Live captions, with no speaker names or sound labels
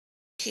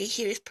Okay,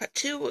 here's part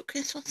 2 what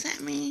Crystal sent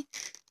me.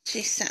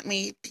 She sent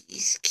me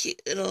these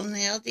cute little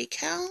nail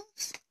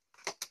decals.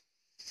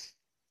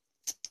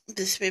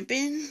 This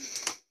ribbon.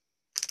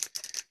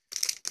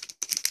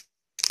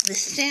 The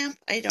stamp.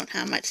 I don't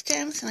have much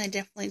stamps, and I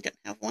definitely don't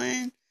have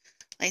one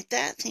like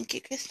that. Thank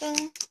you, Crystal.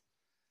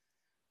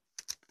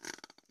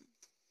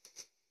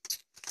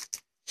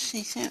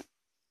 She sent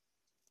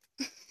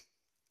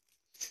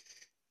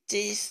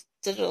these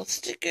little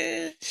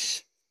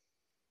stickers.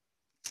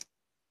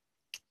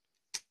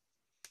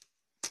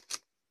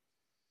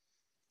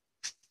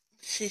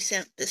 She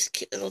sent this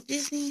cute little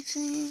Disney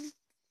thing,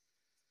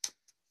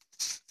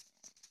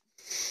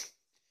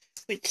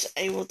 which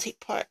I will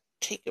take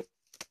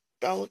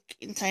a look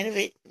inside of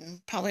it,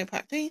 and probably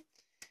part 3.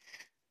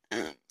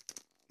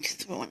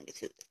 Because I want to get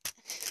to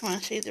I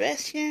want to show you the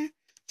rest here.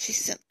 She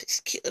sent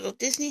this cute little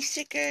Disney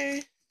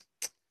sticker.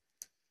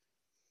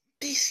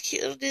 These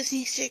cute little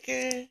Disney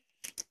stickers.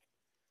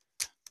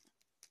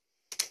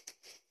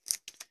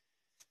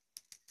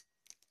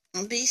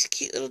 These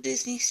cute little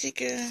Disney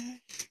stickers.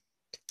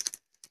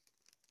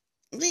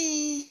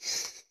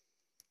 These.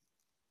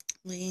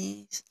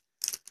 These.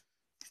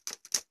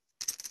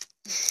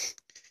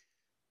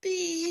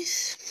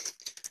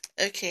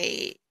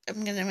 Okay,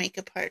 I'm gonna make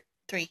a part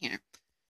 3 here.